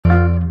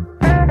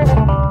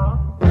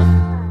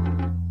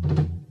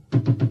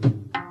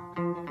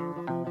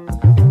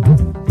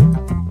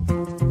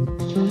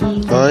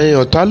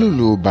ọ̀tá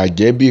lùlù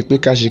bàjẹ́ bíi pé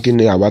ká ṣe kí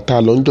ni àwa tá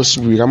a lọ ń jọ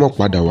síbi ká mọ̀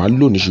padà wá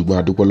lónìí ṣùgbọ́n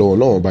àdúpẹ́ lọ́wọ́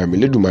Ọlọ́run ọba mi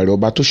Elédùmarè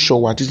ọba tó ṣọ́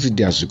wa títí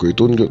di àsìkò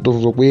yìí tó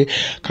sọ pé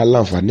ká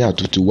láǹfààní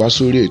àtúntì wá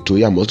sórí ètò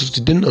yàmọ́ tó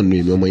ti dé náà nu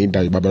èmi ọmọ yín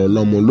Dayọ̀ Babalọ́lá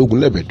ọmọ ológun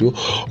lẹ́bẹ̀ẹ́dó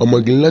ọmọ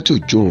igi ńlá tí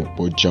òjòrùn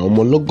pọ̀jà ọmọ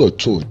ọlọ́gọ̀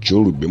tó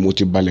òjòrùn gbé mo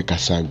ti balẹ̀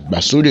kàṣà gbà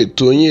sórí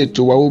ètò yín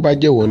ètò wa ó bá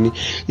jẹ́wọ́ ni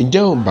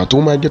ǹjẹ́ ọba tó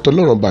máa jẹ́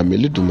tọ́lọ́run ọba mi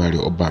Elédùmarè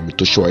ọba mi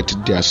tó ṣọ́ wa títí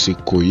di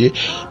àsìkò yìí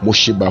mo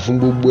ṣèbà fún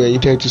gbogbo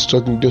ẹ̀yin tẹ́ ti sọ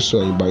kí n tó sọ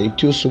ìgbà yín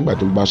tí ó sún gbà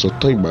tó bá sọ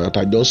tán ìgbà yẹn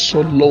tàjọ sọ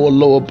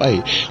lọ́wọ́lọ́wọ́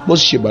báyìí mo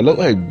sì ṣèbà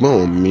lọ́wọ́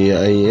ẹ̀gbọ́n mi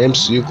ẹ̀yin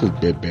MC kò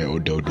bẹ̀bẹ̀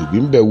ọ̀dẹ̀ ọ̀dọ̀ bí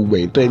ń bẹ̀ gbogbo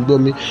ẹ̀yin tẹ́ ń gbọ́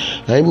mi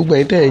ẹ̀yin gbogbo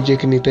ẹ̀yin tẹ́ ń jẹ́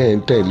kí ni tẹ́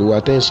ń tẹ̀lé wa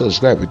tẹ́ ń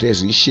subscribe tẹ́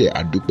sì ń ṣe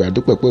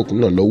àdúpẹ́ pé òkú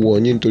náà lọ́wọ́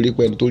yín nítorí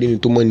pé nítorí ni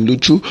tó mọ́ ni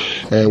lójú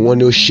wọ́n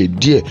ní ó ṣe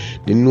díẹ̀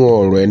nínú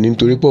ọ̀rọ̀ ẹni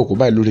nítorí pé òkú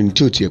báyìí lórí ni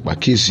tí ò tiẹ̀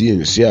pàkíyèsí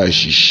èyí sí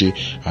àṣìṣe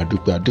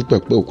àdúpẹ́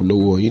pé òkú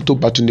lọ́wọ́ yín tó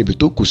bá tún níbi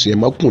tó kù sí ẹ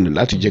má kùn ní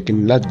láti jẹ́ kí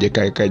ni láti jẹ́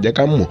ká jẹ́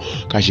ká mọ̀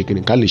ká ṣe kí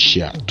ni ká lè ṣe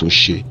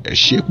àtúnṣe ẹ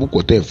ṣé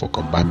púpọ̀ tẹ́ ẹ̀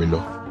fọkàn bá mi lọ.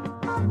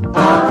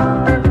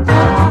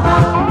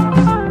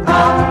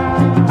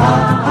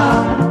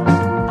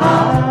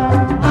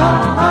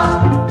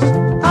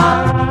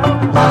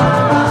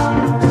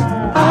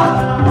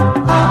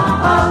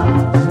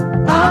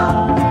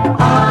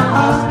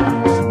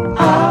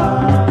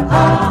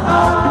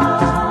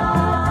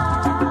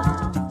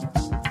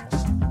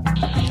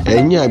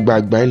 ẹ̀yin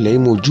àgbààgbà ilẹ̀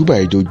mojúbà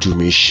ẹ̀jẹ̀ ojú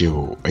mi ṣe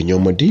o ẹ̀yin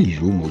ọmọdé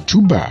ìlú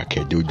mojúbà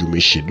kẹ̀jẹ̀ ojú mi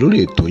ṣe lórí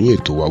ètò yín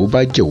ètò wa bó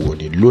bá jẹ̀wọ́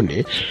ni lónìí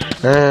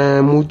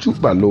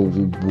mojúbà lọ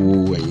gbogbo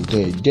ẹ̀yin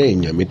tẹ́ ẹ jẹ́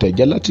èèyàn mi tẹ́ ẹ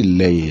jẹ́ láti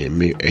lẹ́yìn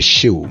mi ẹ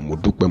ṣé o mo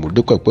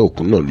dúpẹ́ pé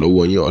òkú náà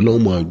lọ́wọ́ yín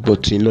Ọlọ́run máa gbọ́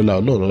tí ń lọ́la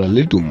Ọlọ́run lọ́la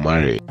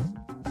Elédùmarè.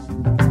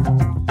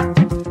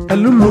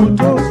 ẹlúlu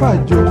tó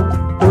fàjò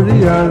orí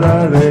ara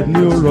rẹ̀ ní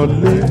ó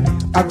rọlé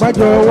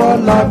àgbájọ ọwọ́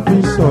la fi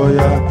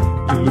sọ̀yà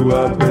ìlú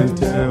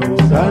àbẹ̀tẹ̀ ò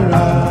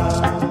dára.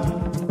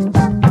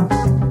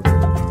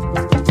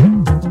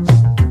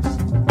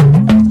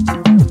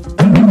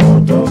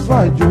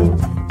 fàjò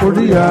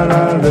orí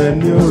ara rẹ̀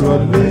ní ó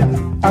rọlé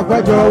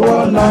àgbájọ ọwọ́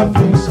la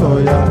fi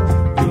sọ̀yà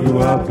ìlú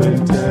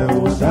àbẹ̀tẹ̀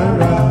ò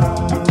dára.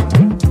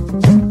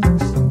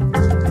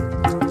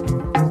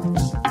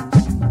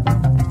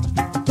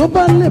 tó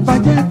bá lè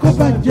bàjẹ́ kó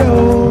bàjẹ́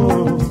o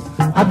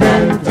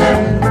àbẹ̀tẹ̀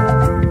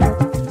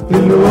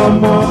ìlú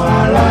ọmọ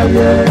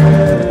aráyé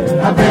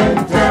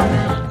àbẹ̀tẹ̀.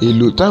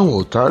 ìlú táwọn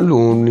ọ̀tá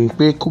lòun ni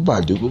pé kó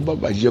bàjẹ́ kó bá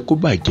bàjẹ́ kó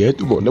bàjẹ́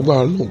túbọ̀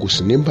lágbára náà kò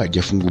sì ní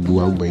bàjẹ́ fún gbogbo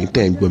wa gbẹ̀yìn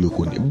tẹ́ ń gbọ́ mi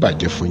kò ní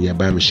bàjẹ́ fún yẹn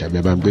bá mi ṣàbí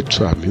bá mi gbé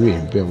tó àmì rẹ̀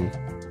ń bẹ̀ wọn.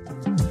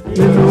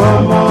 ìlú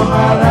ọmọ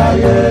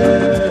aráyé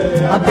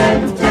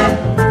abẹ́ntẹ́.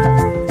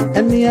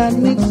 ẹni a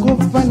ní kó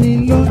fani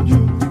lójú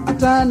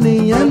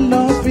àtàníyàn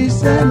lọ fi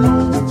sẹ́nu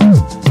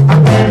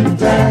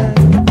abẹ́ntẹ́.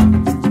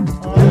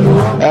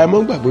 ẹ mọ́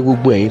gbàgbé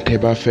gbogbo ẹ̀yin tẹ́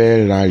bá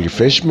fẹ́ ra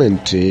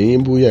refreshment yín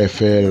bóyá ẹ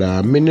fẹ́ ra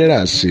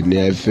minerals ni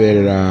ẹ fẹ́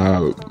ra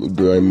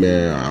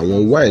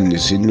àwọn wine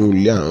sínú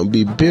ilé àwọn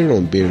bíi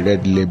baron bíi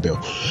red label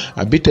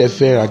àbí tẹ́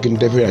fẹ́ ra kí ni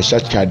tẹ́ fẹ́ ra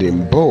shard in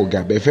bulk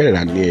àbẹ́ fẹ́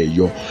ra ní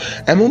ẹ̀yọ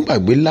ẹ mọ́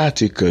gbàgbé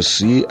láti kàn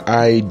sí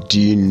ID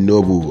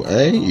Noble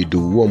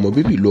Ìdòwú ọmọ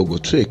bíbí ìlú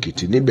Ọ̀gọ̀tún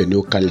Èkìtì níbẹ̀ ni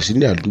ó kalẹ̀ sí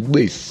ní àdúgbò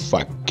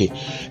Ìfàkẹ́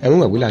ẹ mọ́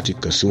gbàgbé láti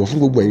kàn sí wọn fún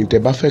gbogbo ẹ̀yin tẹ́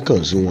bá fẹ́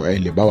kàn sí wọn ẹ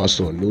lè bá wa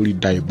sọ̀rọ̀ lórí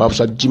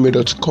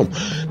dayobabusa@gmail.com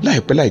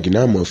láìpẹ́ láì gíná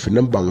àmọ́ fi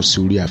nọ́mbà wọn sí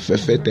orí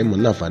afẹ́fẹ́ tẹ́mọ̀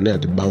náà fàní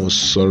àti bá wọn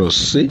sọ̀rọ̀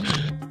sí.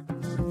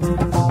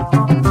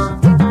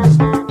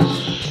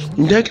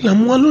 ǹjẹ́ kí la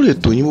mú wá lórí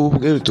ètò yín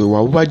ètò wa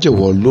bó bá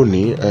jẹ̀wọ́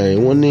lónìí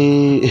wọ́n ní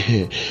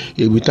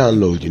ibi tá à ń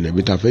lọ òjìnà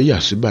ibi tá a fẹ́ yà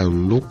síbà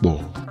ló pọ̀.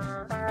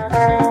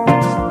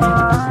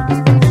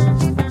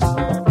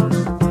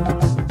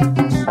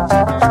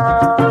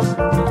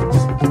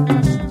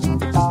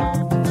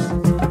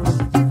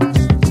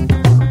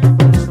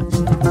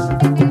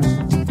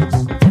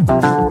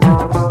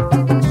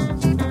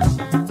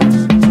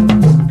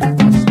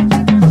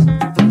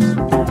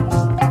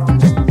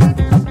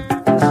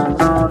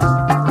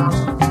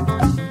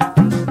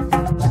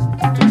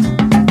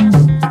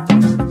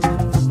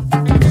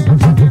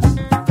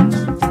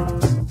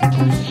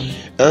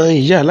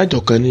 ìyá alájọ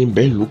kan ní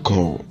bẹ́ẹ̀lú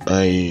kan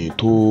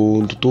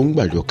tó ń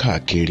gbàjọ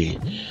káàkiri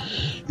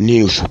ní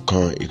oṣù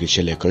kan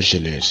ìṣẹ̀lẹ̀ kan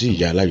ṣẹlẹ̀ sí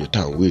ìyá alájọ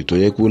táwọn wéè tó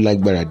yẹ kó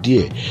lágbára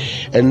díẹ̀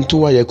ẹni tó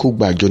wá yẹ kó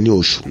gbàjọ ní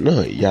oṣù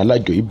náà ìyá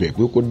alájọ ibẹ̀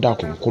pé kó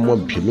dákun kó mọ́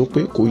bínú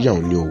pé kó yà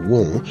òun ní owó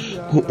òun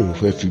kó òun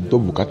fẹ́ fi gbọ́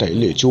bùkátà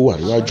ilé tí ó wà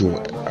níwájú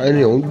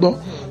ẹni òun gbọ́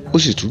ó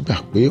sì tún gbà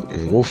pé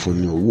òun ò fún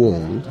ní owó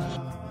òun.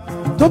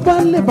 tó bá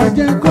lè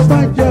bàjẹ́ kó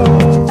bàjẹ́ o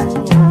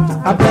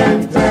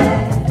abẹ́ntẹ́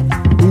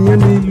ìyẹn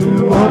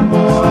nílùú ọmọ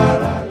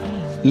ara.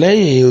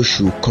 lẹ́yìn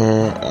oṣù kan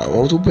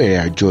àwọn tó bẹ̀rẹ̀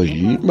àjọ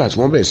yìí nígbà tí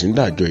wọ́n bẹ̀rẹ̀ sí ń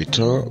dàjọ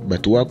ìtàn gbà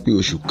tó wá pé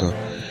oṣù kan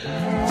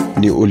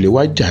ni olè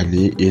wá jà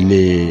ní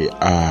ilé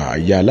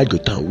àyà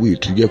alájọta àwọn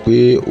ètò jẹ́ pé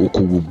oko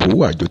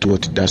gbogbo àjọ tí wọ́n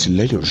ti dá sí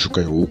lẹ́yìn oṣù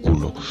kan ìwò kò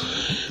lọ.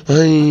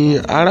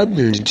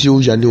 arábìnrin tí ó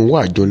ya ní owó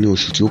àjọ ní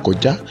oṣù tí ó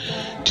kọjá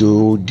tí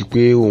ó di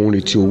pé òun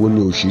retí owó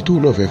ní oṣù tó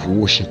náà fẹ́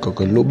fowó ṣe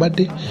kankan ló bá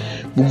dé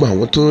gbogbo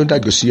àwọn tó ń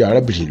dájọ́ sí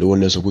arábìnrin lọ́wọ́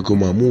náà sọ pé kó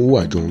máa mú owó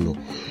àjọ ń lọ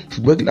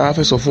ṣùgbọ́n kí la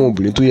fẹ́ sọ fún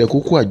obìnrin tó yẹ kó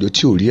kó àjọ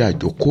tí ò rí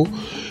àjọ kó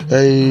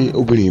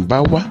obìnrin bá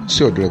wá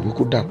sí ọ̀dọ̀ rẹ̀ pé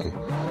kó dàkún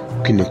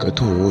kí nìkan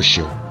tó ń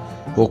ṣe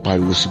ó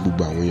pariwo sí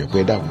gbogbo àwọn èèyàn pé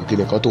ẹ dàgbọ́n kí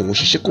ni kan tóun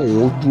ṣe ṣé kóun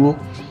ó dúró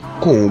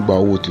kóun gba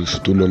owó oṣù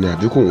tó lọ ní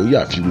àbí kóun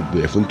yà fi gbogbo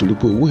ẹ̀ fún nítorí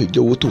pé owó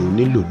ìjẹ́ owó tóun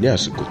nílò ní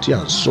àsìkò tí à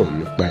ń sọ̀rọ̀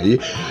nípa ayé.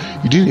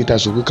 ìdí nìyí tá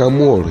a sọ pé ká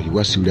mú ọ̀rọ̀ yìí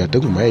wá sí orí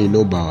atẹ́gùn máa yìí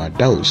náà bá wa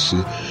dáhùn sí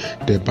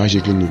tẹ́ bá ṣe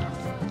kí ni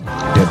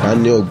tẹ́ bá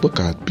ní ọgbọ́n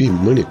kan bí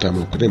mìíràn tá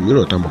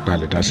a mọ̀ pé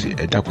alẹ́ dá sí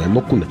ẹ dákun ẹ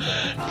mọ́kùnà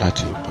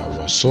láti bá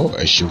wa sọ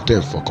ẹ ṣeun tẹ́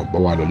ń fọkàn bá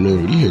wa lọ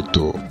lórí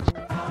ètò.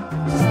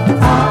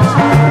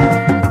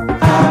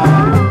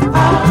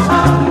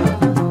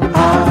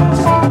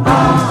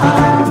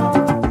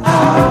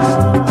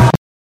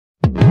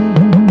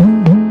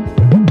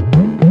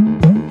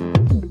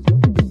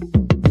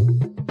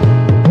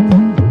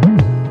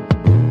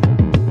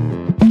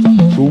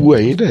 gbogbo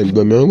ẹ̀yin tẹ́ ń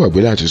gbọ́ mi wọ́n gbàgbé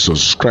láti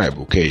subscribe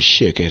kẹ́ ẹ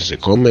share kẹ́ ẹ sì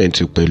comment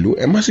pẹ̀lú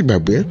ẹ má sì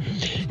gbàgbé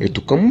ètò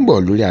kan ń bọ̀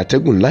lórí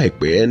atẹ́gùn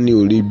láìpẹ́ ní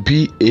orí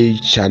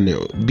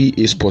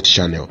BA Sport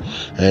Channel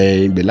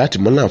ibẹ̀ láti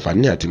mọ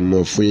láǹfààní àti mọ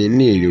fún yín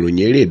ní ìròyìn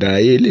eré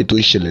ìdárayá ilé tó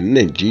ń ṣẹlẹ̀ ní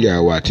Nàìjíríà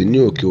wa àti ní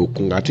òkè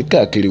òkun àti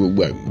káàkiri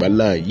gbogbo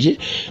àgbálá ayé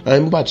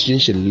àwọn bá ti ṣe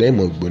ń ṣẹlẹ̀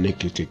lẹ́mọ̀ gbọ́n ní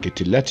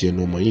kètèkètè láti ẹnu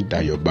ọmọ yín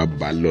Dayọ̀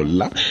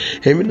Babalọ́lá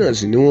èmi náà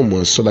sì ni wọ́n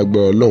mọ̀ sọ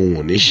lágbára Ọlọ́run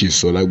ò ní ṣe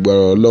sọ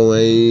lágbára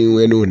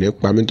Ọlọ́run ẹnu ò ní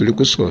pa mí nítorí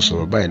pé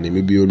sọ̀rọ̀ báyìí ni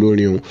mi bí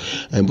olórin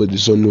o bó ti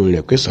sọ nù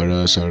rẹ̀ pé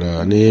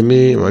sọ̀rọ̀ ni mi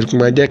wọ́n ti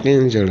máa jẹ́ kí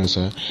n sọ̀rọ̀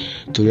sọ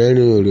torí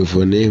ẹni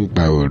òròfò ní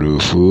pa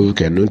òròfò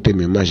kẹ̀nú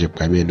tèmi má ṣe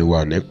pa mí ẹni wa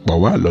ní pọ̀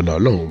wá lọ́la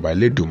Ọlọ́run bá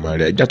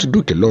Elédùmarè ẹja tó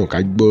dókè lọ́hùn ká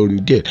gbọ́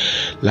orin díẹ̀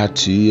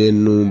láti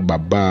ẹnu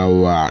bàbá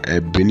wa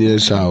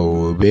Ebenezer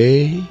òbẹ́.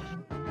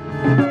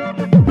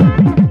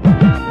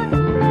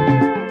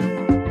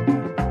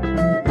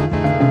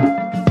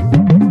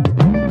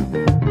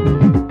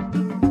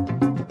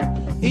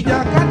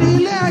 ìjàkadì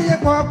ilé ayé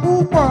pọ̀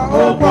púpọ̀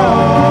ó pọ̀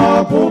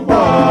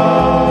púpọ̀.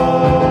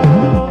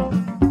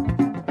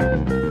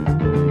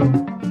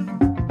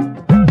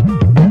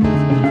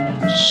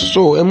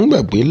 so ẹ mú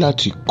gbàgbé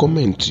láti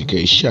kọ́mẹ̀ntì kẹ́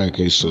ẹ share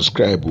kẹ́ ẹ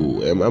subscribe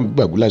o ẹ má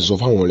gbàgbé láti sọ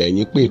fáwọn ọ̀rẹ́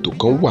yín pé ètò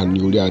kan wà ní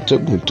orí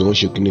atẹ́gùn tí wọ́n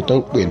ṣe kíni tán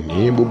pè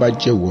ní bó bá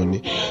Jewo ni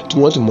tí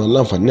wọ́n ti mọ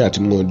láǹfààní àti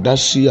mọ dá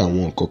sí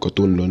àwọn nǹkan kan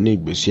tó ń lọ ní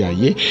ìgbésí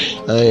ayé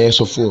ẹ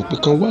sọ fún wọn pé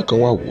kán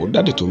wá wò ó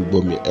dáàdì tó ń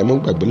gbọ́ mi ẹ má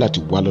gbàgbé láti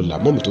wá lọ́la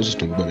mọ́mì tó sì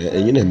tó ń gbọ́ mi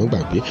ẹ̀yin náà ẹ má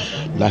gbàgbé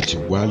láti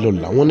wá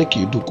lọ́la wọ́n ní kì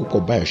í dùn kókó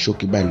báyìí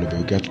ṣókí báyìí lọ́bẹ̀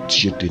ọ̀gá tó ti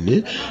ṣe tèmi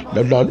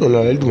lọ́la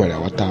Ọlọ́run Elédùmarè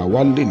àwa tá a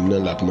wá lè ní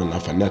láti mọ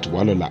láǹfààní àti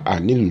wá lọ́la à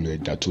nílò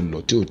ẹja tó lọ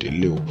tí ò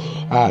délé o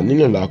à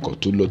nílò akọ̀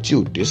tó lọ tí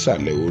ò dé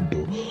sàlẹ̀ odò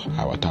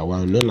àwọn táwa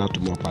náà láti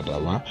mọ padà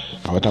wá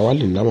àwọn táwa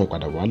lè lámọ̀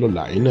padà wá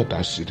lọ́la ẹ̀yin náà tá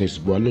a sì tẹ̀sí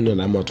bọ́ lónìí náà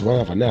lámọ̀ tó wá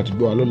láǹfààní àti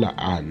gbọ́ wá lọ́la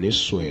àní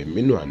sọ ẹ̀mí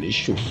náà àní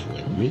ṣòfò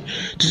ẹ̀mí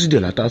títí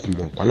dẹ̀ látà fún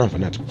mọ̀ pa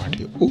láǹfààní àti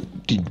pàdé ó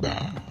dìgbà.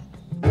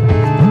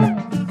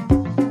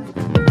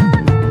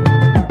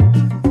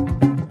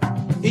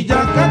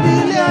 ìjàkadì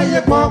ilé ayé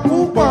pọ̀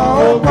púpọ̀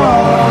ó pọ̀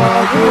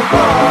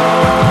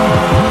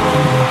púpọ̀.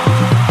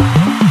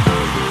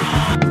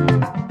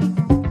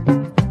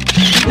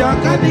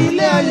 ìjàkadì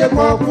ilé ayé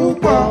pọ̀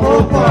púpọ̀ ó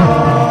pọ̀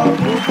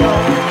púpọ̀.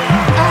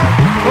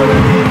 orí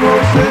ni mo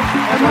ṣe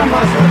ẹ má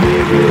má sọ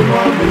dìbì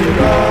mọ́ mi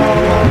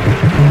lọ́wọ́.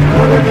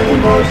 orí ni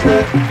mo ṣe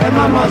ẹ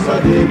má má sọ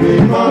dìbì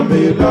mọ́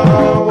mi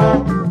lọ́wọ́.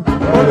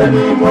 orí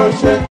ni mo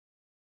ṣe.